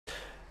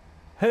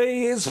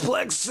Hey, it's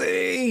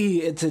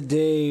Plexi! And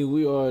today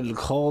we are in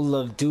Call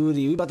of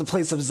Duty. We about to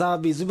play some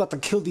zombies. We about to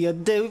kill the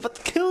undead. We about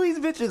to kill these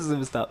bitches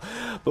and stuff.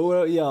 But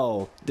we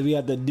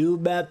have the new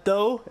map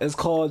though. It's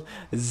called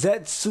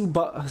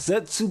Zetsubou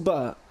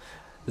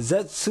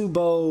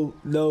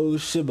no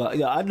Shima.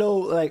 Yeah, I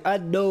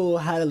know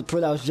how to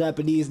pronounce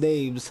Japanese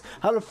names.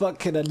 How the fuck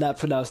can I not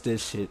pronounce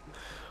this shit?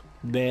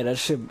 Man,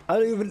 that's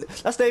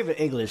not even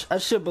English. I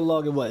should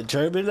belong in what,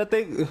 German, I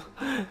think?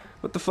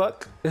 What the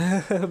fuck?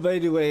 But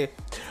anyway,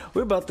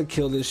 we're about to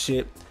kill this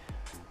shit.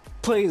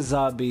 Play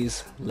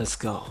zombies. Let's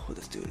go.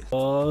 Let's do this.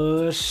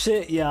 Oh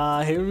shit,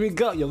 y'all. Here we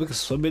go. Yo, we can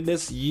swim in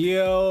this.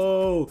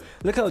 Yo!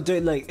 Look how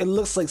dirty, it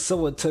looks like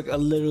someone took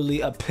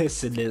literally a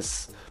piss in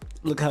this.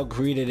 Look how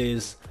green it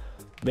is.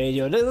 Man,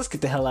 yo, let's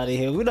get the hell out of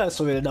here. We're not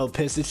swimming in no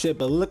piss and shit,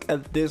 but look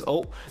at this.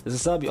 Oh, there's a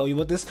zombie. Oh, you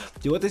want this?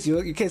 You want this?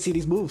 You can't see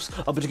these moves.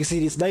 Oh, but you can see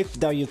this knife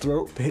down your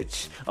throat,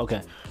 bitch.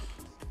 Okay.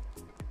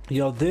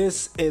 Yo,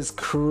 this is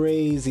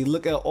crazy.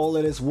 Look at all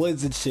of this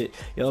woods and shit.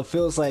 Yo, it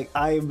feels like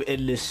I'm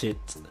in this shit.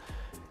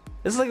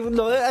 It's like,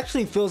 no, it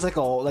actually feels like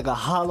a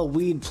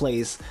Halloween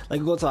place. Like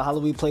you go to a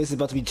Halloween place, it's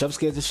about to be jump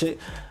scares and shit.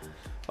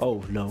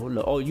 Oh,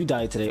 no. Oh, you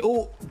died today.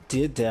 Oh,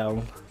 get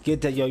down.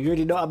 Get down. Yo, you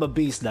already know I'm a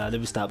beast now.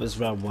 Let me stop. It's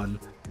round one.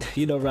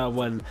 You know round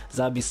one.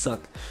 Zombies suck.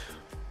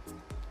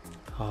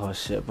 Oh,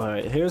 shit.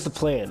 Alright, here's the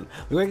plan.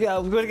 We're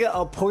gonna get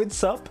our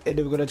points up, and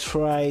then we're gonna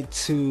try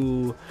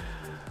to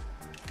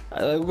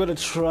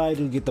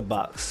get the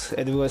box.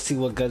 And then we're gonna see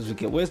what guns we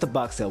get. Where's the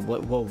box at?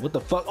 What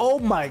the fuck? Oh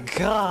my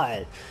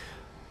god!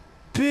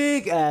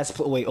 Big ass.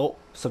 Wait, oh,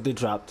 something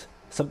dropped.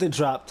 Something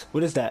dropped.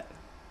 What is that?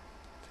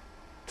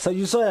 So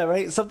you saw that,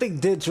 right? Something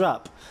did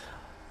drop.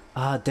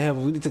 Ah,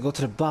 damn, we need to go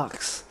to the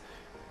box.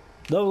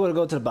 No, we're gonna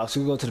go to the box.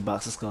 We're gonna go to the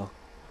box. Let's go.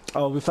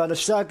 Oh, we found a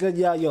shotgun.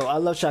 Yeah, yo, I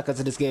love shotguns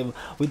in this game.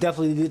 We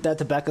definitely need that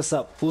to back us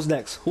up. Who's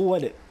next? Who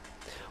won it?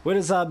 Where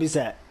the zombies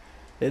at?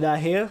 They're not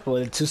here? Well,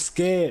 they're too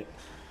scared.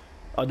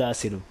 Oh, no, I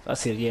see them. I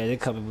see them. Yeah, they're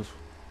coming.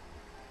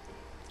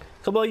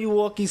 Come on, you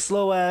walkie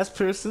slow ass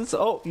persons.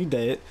 Oh, you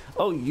dead.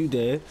 Oh, you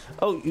dead.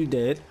 Oh, you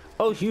dead.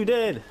 Oh, you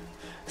dead.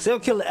 Say I'm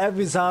killing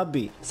every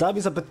zombie.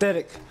 Zombies are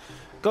pathetic.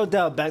 Go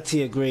down back to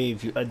your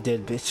grave, you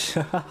undead bitch.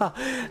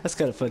 That's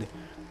kind of funny.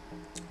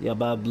 Yeah,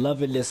 but I'm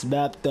loving this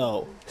map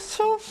though. It's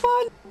so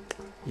fun.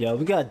 Yo,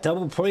 we got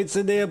double points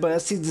in there, but I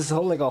see this a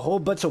whole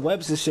bunch of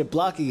webs and shit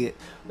blocking it.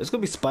 There's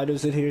gonna be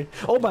spiders in here.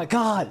 Oh my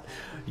god!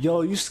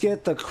 Yo, you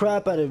scared the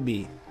crap out of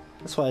me.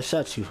 That's why I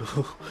shot you.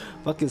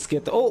 Fucking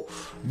scared the— oh!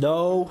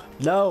 No!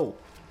 No!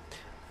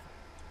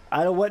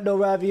 I don't want no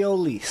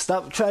ravioli.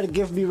 Stop trying to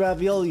give me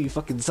ravioli, you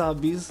fucking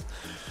zombies.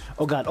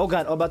 Oh god,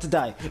 I'm about to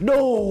die.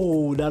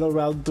 No! Not on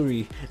round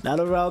 3. Not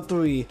on round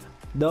 3.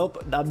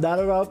 Nope, I'm not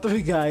on round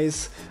 3,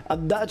 guys.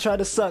 I'm not trying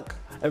to suck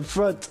in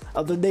front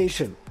of the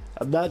nation.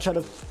 I'm not trying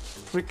to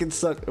freaking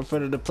suck in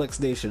front of the Plex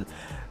Nation.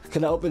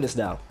 Can I open this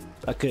now?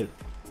 I could.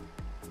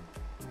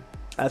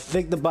 I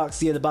think the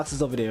box, yeah, the box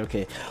is over there,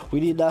 okay. We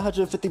need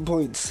 950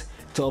 points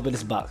to open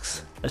this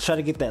box. Let's try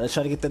to get that. Let's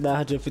try to get the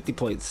 950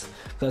 points.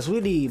 Because we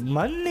need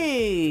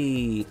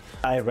money.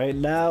 Alright, right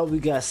now we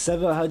got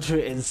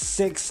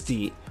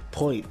 760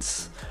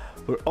 points.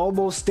 We're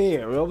almost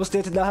there. We're almost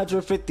there to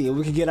 950 and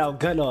we can get our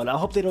gun on. I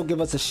hope they don't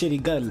give us a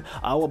shitty gun.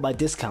 I want my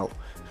discount.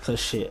 Cause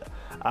shit,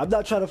 I'm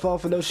not trying to fall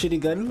for no shitty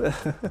gun.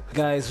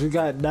 Guys, we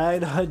got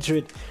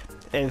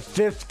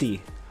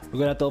 950. We're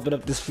gonna have to open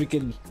up this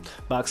freaking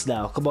box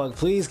now. Come on,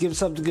 please give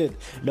something good.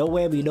 No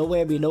whammy, no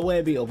whammy, no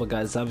whammy. Oh my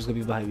god, zombies gonna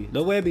be behind me.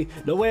 No whammy,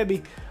 no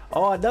whammy.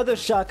 Oh, another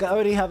shotgun. I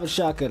already have a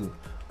shotgun.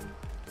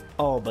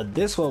 Oh, but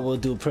this one will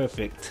do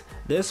perfect.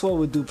 This one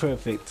will do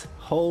perfect.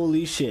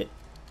 Holy shit.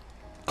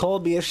 Call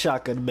me a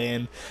shotgun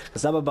man,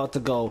 because I'm about to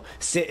go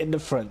sit in the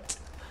front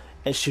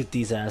and shoot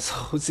these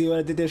assholes. See what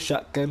I did there?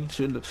 Shotgun.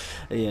 Shoot.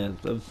 Yeah,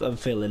 I'm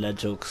failing at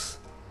jokes.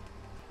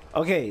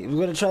 Okay,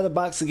 we're gonna try the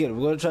box again.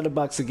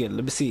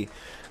 Let me see.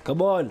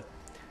 Come on.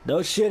 No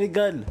shitty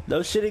gun.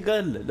 No shitty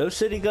gun. No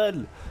shitty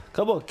gun.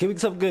 Come on, give me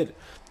some good.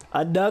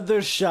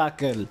 Another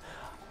shotgun.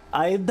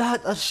 I am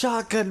not a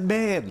shotgun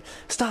man.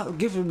 Stop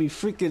giving me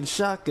freaking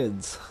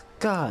shotguns.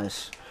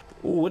 Gosh.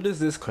 Ooh, what is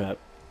this crap?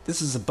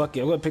 This is a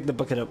bucket. I'm gonna pick the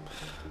bucket up.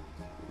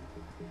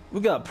 We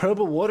got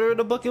purple water in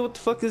the bucket? What the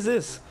fuck is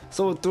this?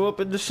 Someone threw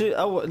up in the shit?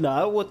 I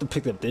don't want to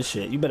pick up this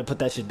shit. You better put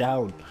that shit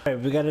down.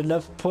 Alright, we got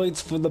enough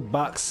points for the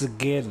box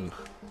again.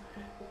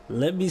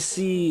 Let me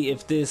see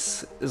if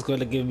this is going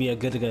to give me a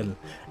good gun.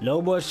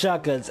 No more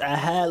shotguns. I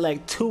had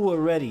like 2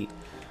 already.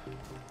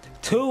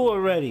 2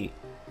 already.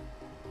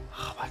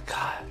 Oh my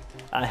god.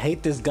 I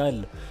hate this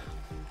gun.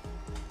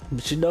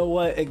 But you know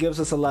what? It gives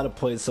us a lot of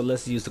points, so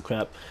let's use the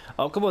crap.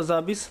 Oh, come on,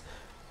 zombies.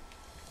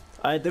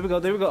 Alright, there we go,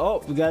 there we go.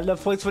 Oh, we got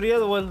enough points for the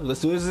other one. Let's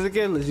do this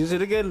again. Let's use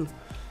it again.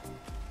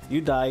 You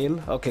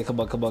dying. Okay, come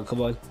on, come on,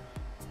 come on.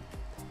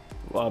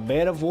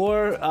 Man of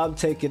War, I'm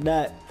taking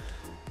that.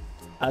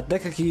 I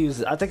think I can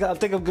use it. I think I'm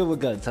good with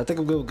guns. I'm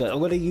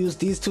gonna use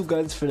these 2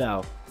 guns for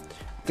now. I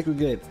think we're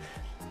good.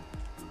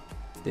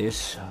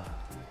 This.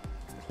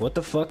 What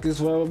the fuck is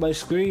wrong with my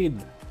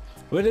screen?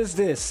 What is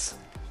this?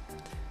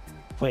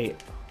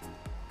 Wait.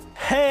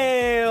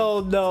 Hell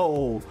Hell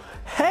no.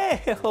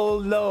 Hell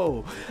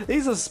no.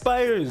 These are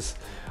spiders.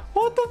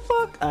 What the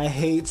fuck? I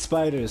hate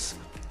spiders.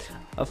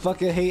 I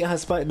fucking hate how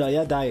spiders. No,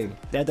 y'all dying.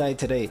 Y'all dying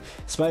today.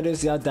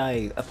 Spiders, y'all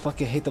dying. I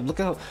fucking hate them. Look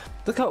how.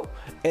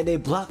 And they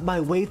block my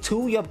way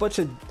too. Y'all bunch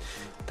of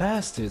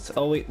bastards.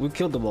 Oh wait, we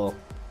killed them all.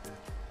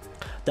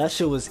 That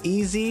shit was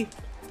easy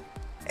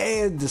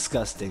and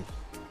disgusting.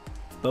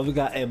 But we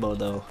got ammo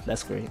though.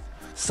 That's great.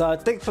 So I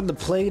think from the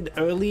plane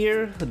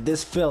earlier,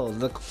 this fell.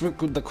 The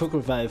quick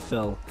revive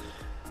fell.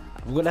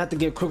 I'm gonna have to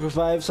get quick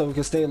revive so we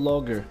can stay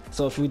longer.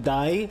 So if we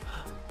die,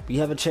 we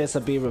have a chance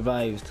of being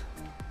revived.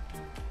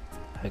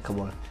 Alright,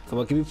 come on. Come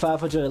on, give me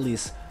 500 at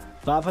least.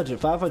 500,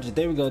 500.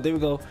 There we go, there we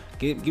go.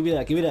 Give me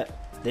that, give me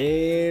that.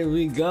 There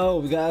we go.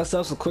 We got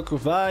ourselves a quick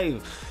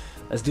revive.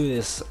 Let's do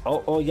this.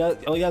 Oh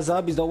yeah,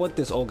 zombies don't want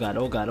this. Oh god,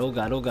 oh god, oh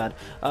god, oh god.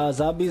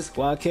 Zombies,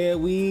 why can't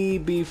we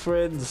be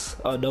friends?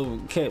 Oh no,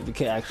 we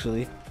can't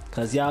actually.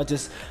 Cause y'all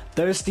just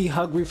thirsty,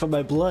 hungry for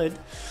my blood.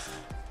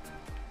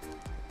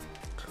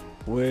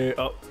 Where,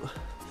 oh,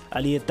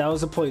 I need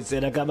 1,000 points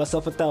and I got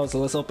myself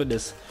 1,000. Let's open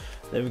this.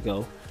 There we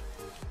go.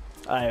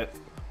 Alright,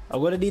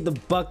 I'm gonna need the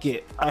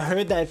bucket. I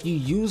heard that if you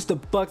use the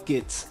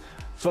buckets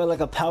for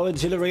like a power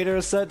generator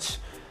or such,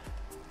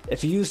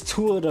 if you use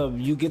 2 of them,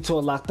 you get to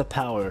unlock the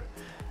power.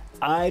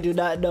 I do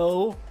not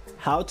know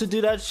how to do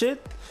that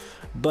shit,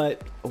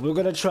 but we're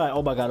gonna try.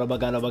 Oh my god, oh my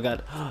god, oh my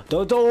god.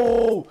 Don't,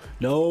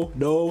 no,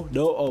 no,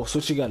 no. Oh,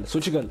 switch your gun,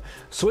 switch your gun.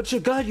 Switch your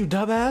gun, you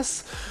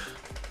dumbass.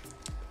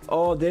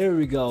 Oh, there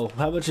we go.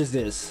 How much is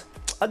this?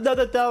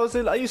 Another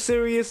 1,000. Are you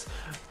serious?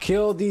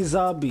 Kill these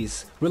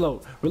zombies.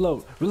 Reload,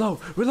 reload, reload,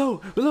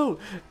 reload, reload.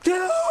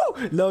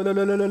 No, no,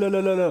 no, no, no, no, no,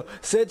 no, no.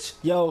 Sit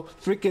yo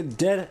freaking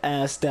dead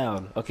ass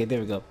down. Okay, there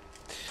we go.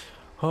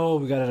 Oh,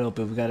 we got it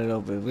open. We got it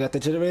open. We got the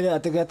generator. I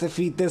think I have to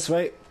feed this,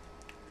 right?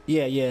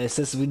 Yeah, it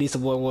says we need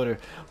some more water.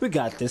 We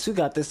got this. We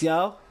got this,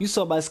 y'all. You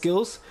saw my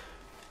skills.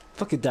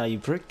 Fucking die, you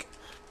prick.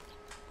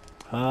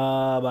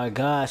 Oh my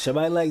gosh. Am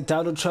I like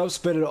Donald Trump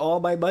spending all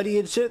my money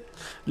and shit?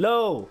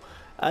 No.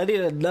 I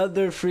need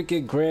another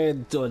freaking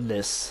grand on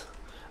this.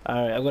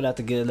 Alright, I'm gonna have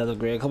to get another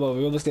grand. Come on,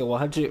 we're almost there.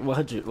 100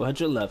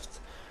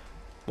 left.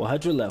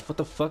 100 left. What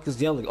the fuck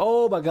is yelling?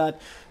 Oh my god.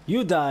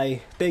 You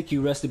die. Thank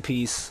you. Rest in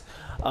peace.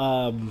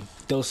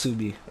 Don't sue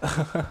me.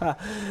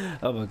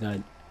 Oh my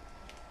god.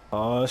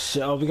 Oh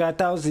shit. Oh, we got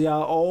 1,000,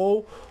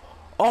 y'all.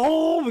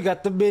 Oh, we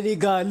got the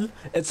minigun.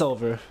 It's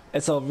over.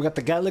 It's over. We got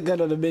the Gatling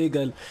gun on the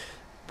minigun.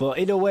 But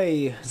either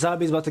way,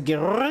 zombies about to get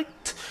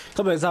wrecked.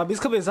 Come here, zombies.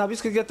 Come here,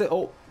 zombies. Can get the.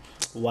 Oh,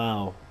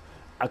 wow.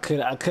 I could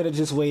have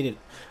just waited.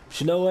 But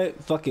you know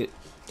what? Fuck it.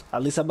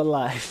 At least I'm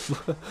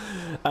alive.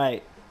 All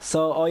right.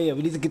 So, oh yeah,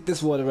 we need to get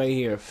this water right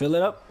here. Fill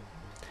it up.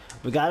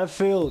 We got it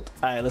filled.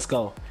 All right, let's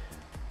go.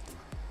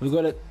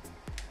 We're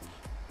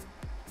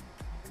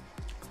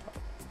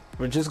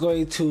just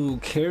going to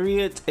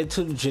carry it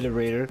into the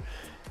generator,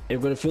 and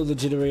we're gonna fill the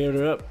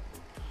generator up.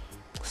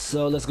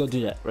 So let's go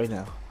do that right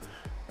now.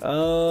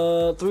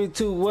 3,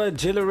 2, 1.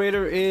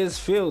 Generator is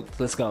filled.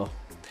 Let's go.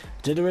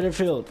 Generator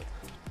filled.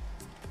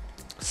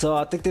 So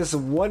I think there's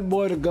one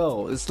more to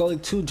go. It's only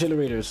 2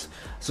 generators,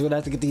 so we're gonna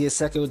have to get the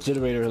second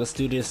generator. Let's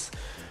do this.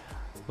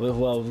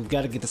 Well, we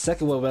gotta get the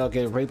second one without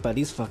getting raped by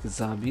these fucking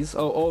zombies.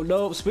 Oh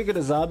no, speaking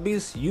of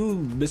zombies, you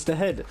missed the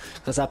head.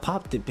 Cause I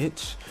popped it,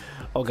 bitch.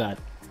 Oh god.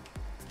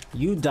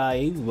 You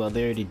dying. Well,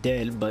 they're already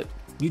dead, but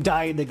you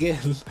dying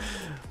again.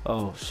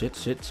 Oh shit.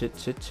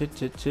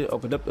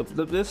 Open up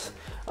this.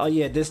 Oh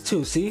yeah, there's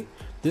 2, see?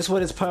 This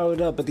one is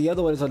powered up, but the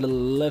other one is on the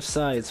left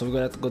side, so we're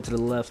gonna have to go to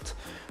the left.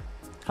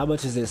 How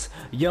much is this?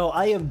 Yo,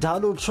 I am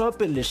Donald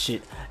Trump in this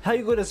shit. How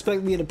you gonna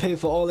expect me to pay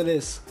for all of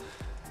this?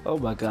 Oh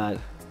my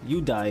god.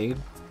 You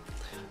dying.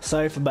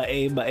 Sorry for my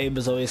aim. My aim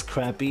is always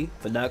crappy,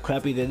 but not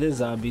crappy than the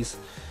zombies.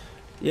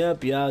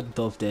 Yep, y'all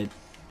both dead.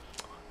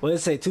 What did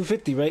it say?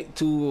 250, right?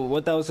 To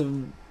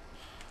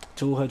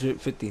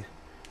 1,250.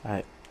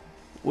 Alright.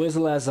 Where's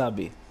the last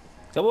zombie?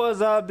 Come on,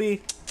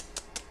 zombie.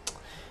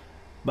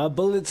 My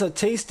bullets are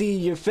tasty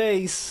in your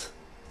face.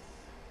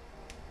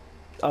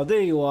 Oh,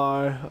 there you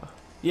are.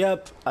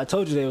 Yep, I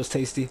told you they was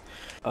tasty.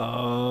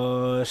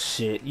 Oh,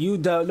 shit. You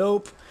die.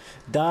 Nope.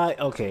 Die.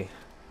 Okay.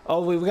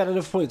 Oh, wait, we got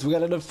enough points. We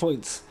got enough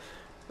points.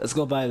 Let's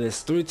go buy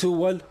this. 3, 2,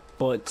 1.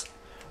 But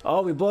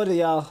oh, we bought it,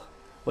 y'all.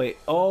 Wait.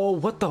 Oh,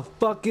 what the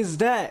fuck is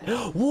that?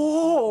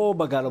 Whoa! Oh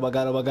my god! Oh my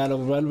god! Oh my god!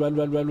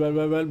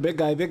 Run! Big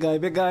guy!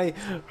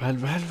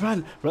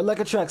 Run like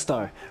a track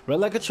star! Run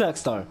like a track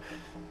star!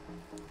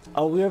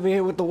 Oh, we over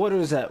here with the water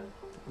is at.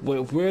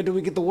 Wait, where do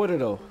we get the water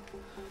though?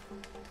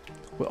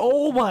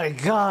 Oh my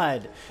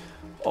god!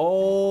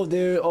 Oh,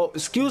 there. Oh,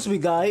 excuse me,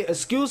 guy.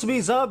 Excuse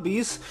me,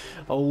 zombies.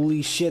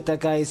 Holy shit, that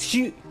guy is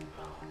huge.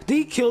 Did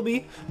he kill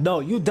me? No,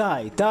 you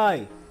die.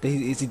 Die.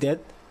 Is he dead?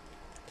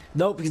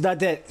 Nope, he's not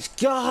dead.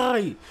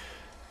 Guy!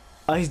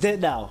 Oh, he's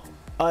dead now.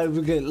 Alright,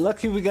 we're good.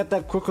 Lucky we got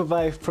that quick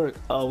revive perk.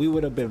 Oh, we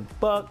would have been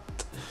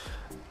fucked.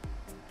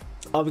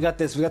 Oh, we got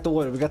this. We got the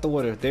water. We got the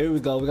water. There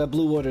we go. We got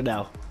blue water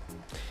now.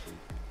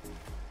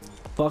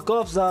 Fuck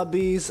off,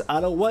 zombies.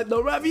 I don't want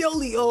no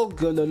ravioli. Oh,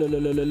 good. No.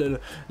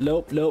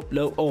 Nope.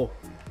 Oh.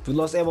 We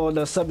lost ammo on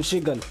the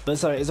submachine gun, but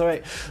it's alright, it's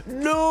alright.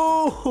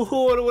 No!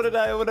 I don't wanna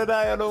die, I wanna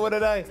die, I don't wanna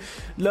die.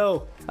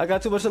 No, I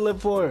got too much to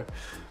live for.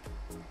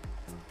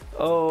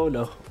 Oh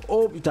no.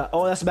 Oh, you thought,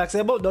 oh, that's max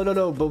ammo? No, no,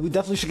 no, but we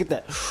definitely should get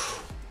that.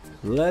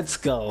 Let's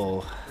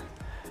go.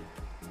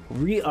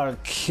 We are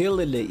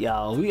killing it,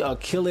 y'all. We are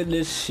killing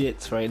this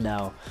shit right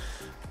now.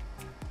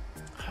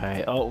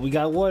 Alright, oh, we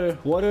got water.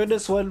 Water in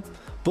this one.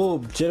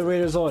 Boom,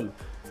 generators on.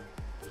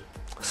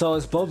 So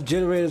it's both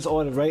generators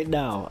on right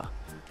now.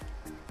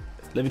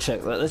 Let me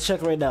check. Let's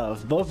check right now.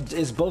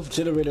 It's both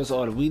generators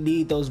on. We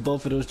need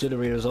both of those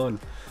generators on.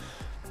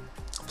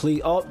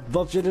 Please. Oh,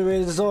 both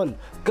generators on.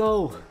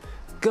 Go,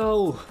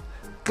 go,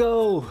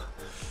 go.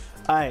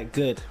 All right,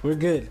 good. We're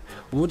good.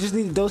 We'll just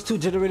need those 2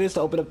 generators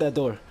to open up that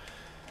door.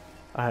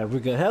 All right, we're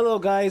good. Hello,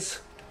 guys.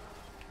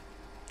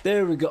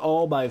 There we go.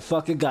 Oh my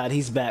fucking god,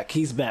 he's back.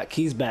 He's back.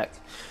 He's back.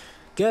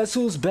 Guess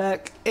who's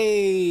back?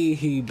 Hey,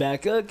 he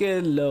back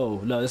again.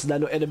 No, this is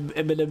not no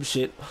Eminem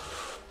shit.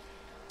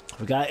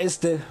 We got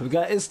Insta. We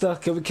got Insta.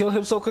 Can we kill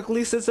him so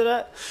quickly since of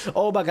that?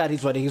 Oh my god,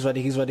 he's running. He's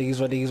running. He's running. He's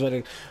running. He's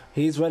running.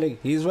 He's running.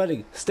 He's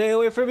running. Stay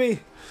away from me.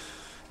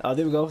 Oh,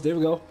 there we go. There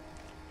we go.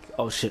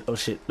 Oh shit. Oh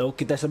shit. No,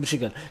 get that submachine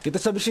gun. Get the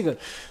submachine gun.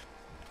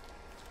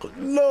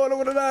 No, I don't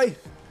want to die.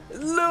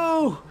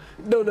 No.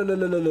 No, no, no,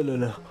 no, no, no, no,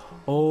 no.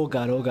 Oh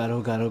god. Oh god.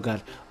 Oh god. Oh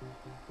god.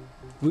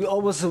 We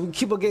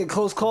keep on getting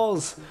close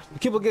calls. We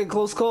keep on getting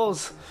close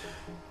calls.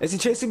 Is he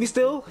chasing me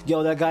still?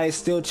 Yo, that guy is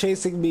still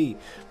chasing me.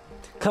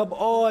 Come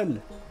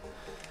on.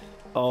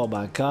 Oh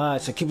my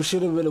gosh, I keep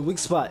shooting him in a weak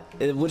spot.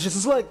 Which is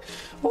just like,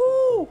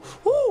 woo,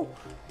 woo.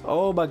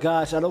 Oh my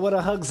gosh, I don't want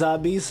to hug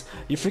zombies.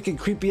 You freaking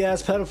creepy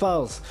ass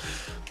pedophiles.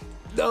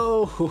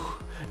 No.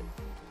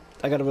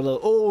 I gotta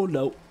reload. Oh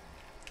no.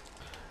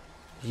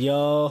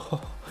 Yo.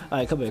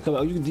 Alright, come here, come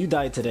on. You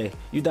died today.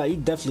 You died, you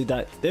definitely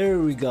died. There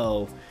we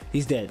go.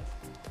 He's dead.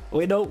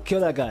 Wait, no,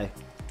 kill that guy.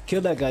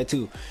 Kill that guy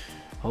too.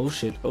 Oh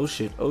shit, oh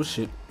shit, oh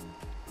shit.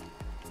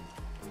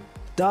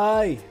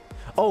 Die!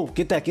 Oh,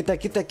 get that, get that,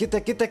 get that, get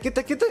that, get that, get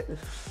that, get that.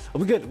 Oh,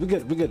 we're good, we're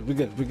good, we're good, we're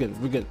good, we're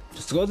good, we're good.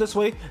 Just go this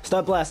way.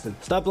 Stop blasting,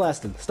 stop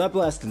blasting, stop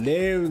blasting.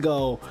 There we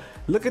go.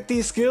 Look at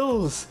these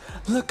skills.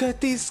 Look at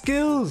these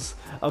skills.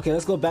 Okay,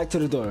 let's go back to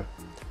the door.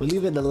 We're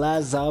leaving the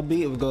last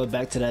zombie and we're going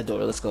back to that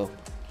door. Let's go.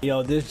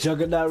 Yo, this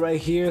juggernaut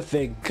right here,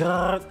 thank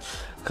God.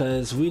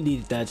 Because we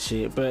need that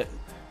shit. But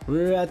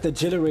we're at the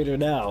generator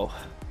now.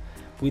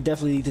 We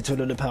definitely need to turn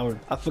on the power.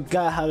 I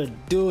forgot how to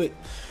do it.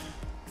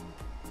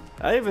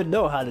 I don't even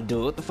know how to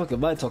do it. What the fuck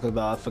am I talking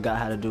about? I forgot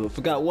how to do it.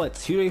 Forgot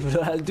what? You don't even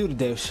know how to do the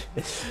damn shit.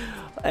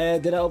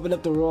 And did I open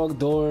up the wrong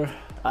door?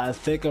 I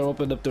think I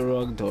opened up the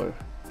wrong door.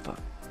 Fuck.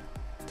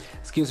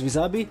 Excuse me,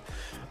 zombie?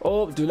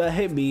 Oh, do not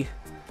hit me.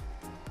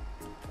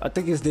 I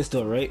think it's this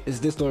door, right? It's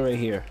this door right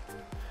here.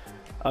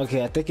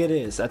 Okay, I think it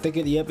is. I think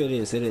it, yep, it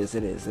is. It is,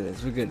 it is, it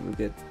is. We're good, we're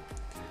good.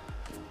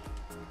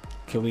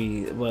 Can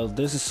we, well,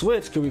 there's a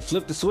switch. Can we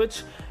flip the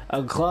switch?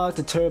 Unclog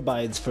the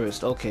turbines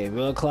first. Okay,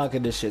 we're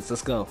unclogging this shit.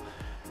 Let's go.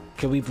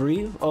 Can we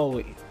breathe? Oh,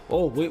 wait.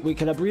 Oh, wait,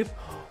 can I breathe?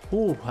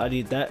 Ooh, I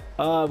need that.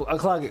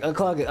 Unclog it,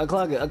 unclog it,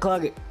 unclog it,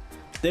 unclog it.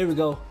 There we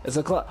go. It's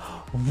a clock.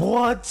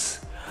 What?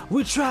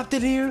 We trapped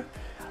in here?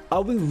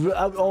 Are we?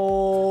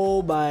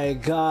 Oh my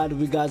god,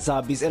 we got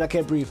zombies, and I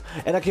can't breathe,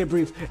 and I can't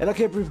breathe, and I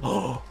can't breathe.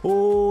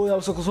 Oh, that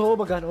was so close. Oh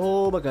my god,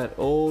 oh my god.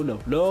 Oh no,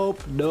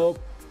 nope, nope.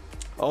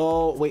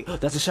 Oh wait,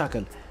 that's a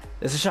shotgun.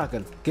 That's a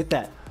shotgun. Get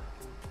that.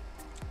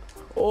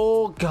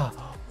 Oh god.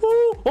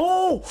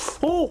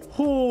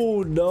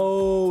 Oh,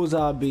 no,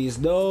 zombies,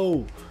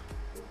 no.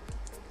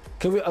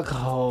 Can we?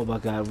 Oh my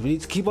god, we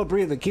need to keep on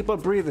breathing. Keep on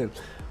breathing.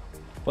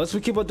 Once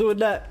we keep on doing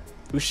that,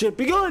 we should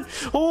be good.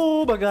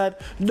 Oh my god.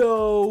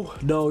 No.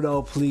 No,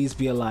 no. Please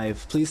be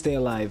alive. Please stay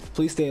alive.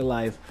 Please stay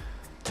alive.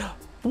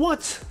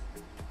 What?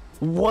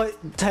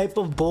 What type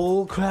of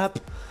bull crap?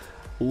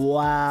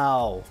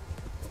 Wow.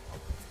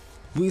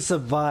 We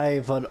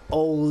survive on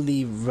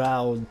only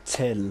round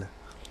 10.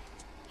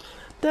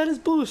 That is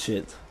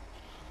bullshit.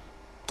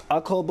 I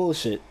call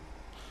bullshit.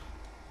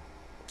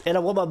 And I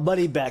want my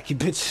money back, you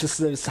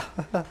bitches.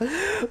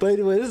 But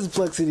anyway, this is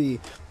Plexity.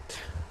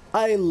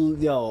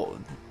 Yo,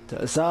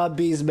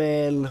 zombies,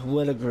 man,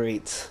 what a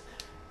great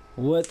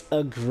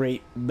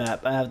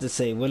map. I have to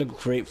say, what a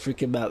great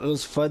freaking map. It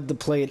was fun to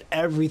play and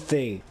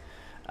everything.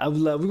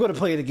 We're gonna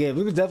play it again.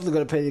 We're definitely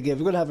gonna play it again.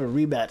 We're gonna have a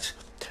rematch,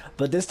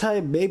 but this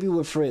time maybe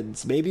with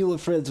friends. Maybe with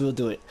friends we'll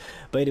do it.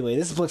 But anyway,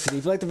 this is Plexity.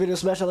 If you like the video,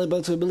 smash that like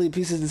button to a million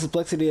pieces. This is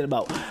Plexity and I'm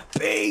out.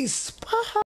 Peace.